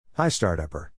Hi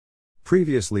Startupper.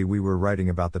 Previously we were writing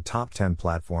about the top 10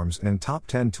 platforms and top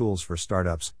 10 tools for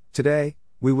startups. Today,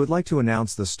 we would like to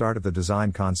announce the start of the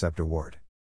Design Concept Award.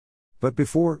 But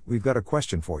before, we've got a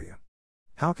question for you.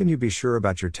 How can you be sure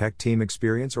about your tech team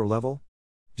experience or level?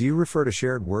 Do you refer to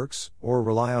shared works, or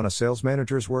rely on a sales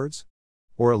manager's words?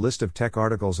 Or a list of tech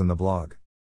articles in the blog?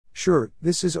 Sure,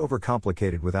 this is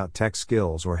overcomplicated without tech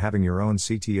skills or having your own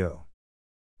CTO.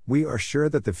 We are sure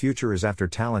that the future is after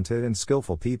talented and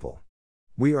skillful people.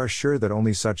 We are sure that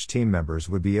only such team members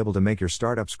would be able to make your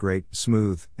startups great,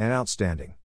 smooth, and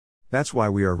outstanding. That's why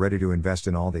we are ready to invest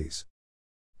in all these.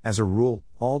 As a rule,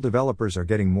 all developers are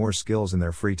getting more skills in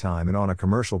their free time and on a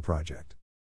commercial project.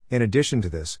 In addition to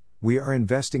this, we are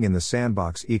investing in the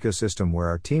sandbox ecosystem where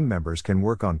our team members can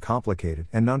work on complicated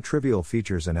and non-trivial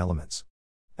features and elements.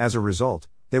 As a result,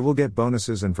 they will get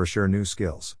bonuses and for sure new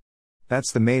skills.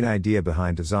 That's the main idea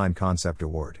behind Design Concept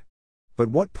Award. But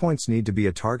what points need to be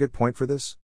a target point for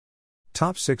this?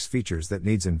 Top 6 features that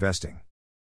needs investing.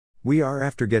 We are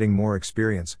after getting more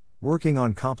experience, working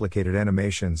on complicated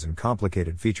animations and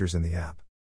complicated features in the app.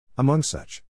 Among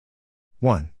such: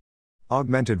 1.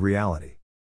 Augmented reality.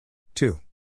 2.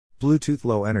 Bluetooth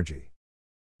Low Energy.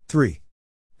 3.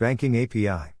 Banking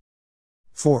API.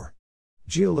 4.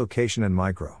 Geolocation and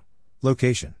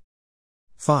micro-location.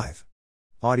 5.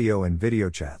 Audio and video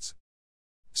chats.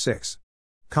 6.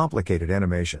 Complicated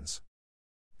animations.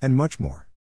 And much more.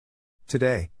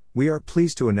 Today, we are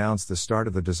pleased to announce the start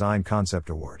of the Design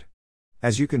Concept Award.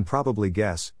 As you can probably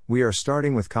guess, we are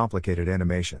starting with complicated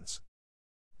animations.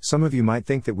 Some of you might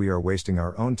think that we are wasting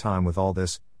our own time with all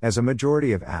this, as a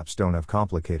majority of apps don't have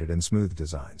complicated and smooth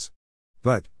designs.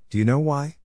 But, do you know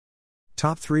why?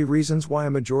 Top 3 reasons why a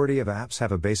majority of apps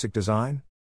have a basic design?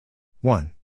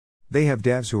 1. They have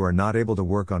devs who are not able to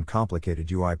work on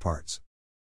complicated UI parts.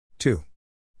 2.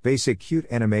 Basic cute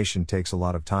animation takes a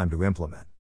lot of time to implement.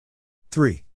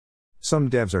 3. Some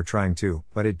devs are trying to,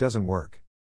 but it doesn't work.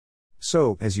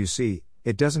 So, as you see,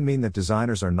 it doesn't mean that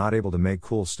designers are not able to make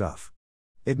cool stuff.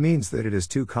 It means that it is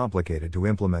too complicated to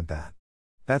implement that.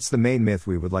 That's the main myth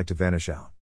we would like to vanish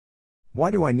out.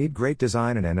 Why do I need great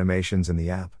design and animations in the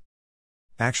app?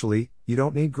 Actually, you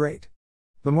don't need great.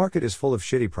 The market is full of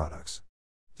shitty products.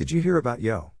 Did you hear about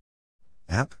Yo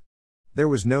app? There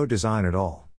was no design at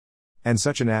all. And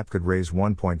such an app could raise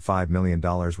 $1.5 million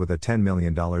with a $10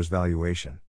 million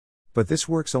valuation. But this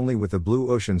works only with the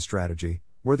blue ocean strategy,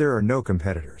 where there are no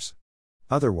competitors.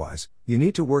 Otherwise, you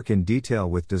need to work in detail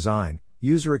with design,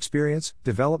 user experience,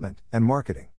 development, and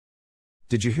marketing.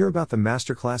 Did you hear about the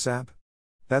Masterclass app?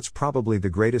 That's probably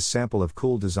the greatest sample of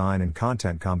cool design and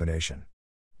content combination.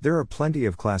 There are plenty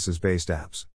of classes-based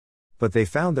apps. But they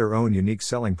found their own unique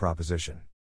selling proposition.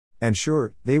 And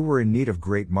sure, they were in need of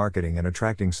great marketing and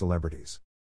attracting celebrities.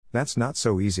 That's not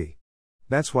so easy.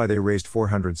 That's why they raised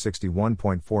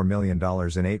 $461.4 million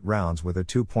in 8 rounds with a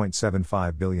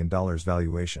 $2.75 billion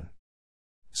valuation.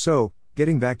 So,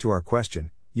 getting back to our question,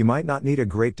 you might not need a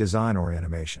great design or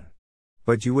animation.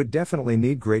 But you would definitely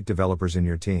need great developers in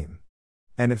your team.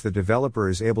 And if the developer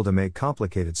is able to make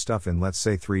complicated stuff in, let's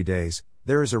say, 3 days,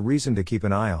 there is a reason to keep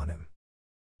an eye on him.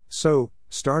 So,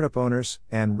 startup owners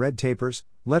and red tapers,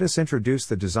 let us introduce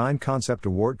the Design Concept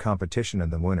Award competition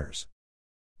and the winners.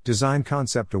 Design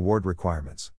Concept Award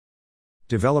requirements.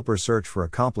 Developers search for a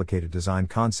complicated design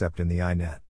concept in the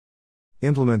iNet.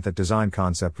 Implement that design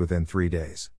concept within 3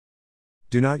 days.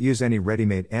 Do not use any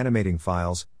ready-made animating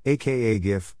files, aka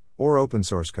GIF, or open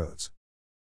source codes.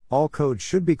 All code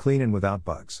should be clean and without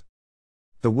bugs.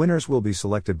 The winners will be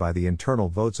selected by the internal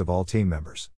votes of all team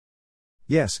members.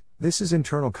 Yes, this is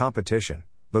internal competition,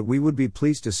 but we would be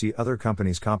pleased to see other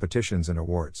companies' competitions and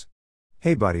awards.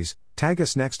 Hey buddies, tag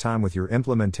us next time with your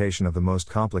implementation of the most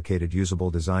complicated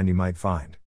usable design you might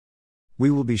find.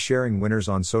 We will be sharing winners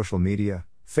on social media,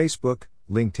 Facebook,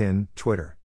 LinkedIn,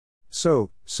 Twitter.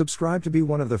 So, subscribe to be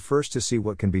one of the first to see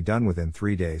what can be done within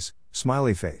 3 days,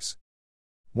 smiley face.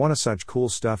 Want such cool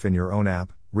stuff in your own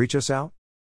app? Reach us out?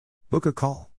 Book a call.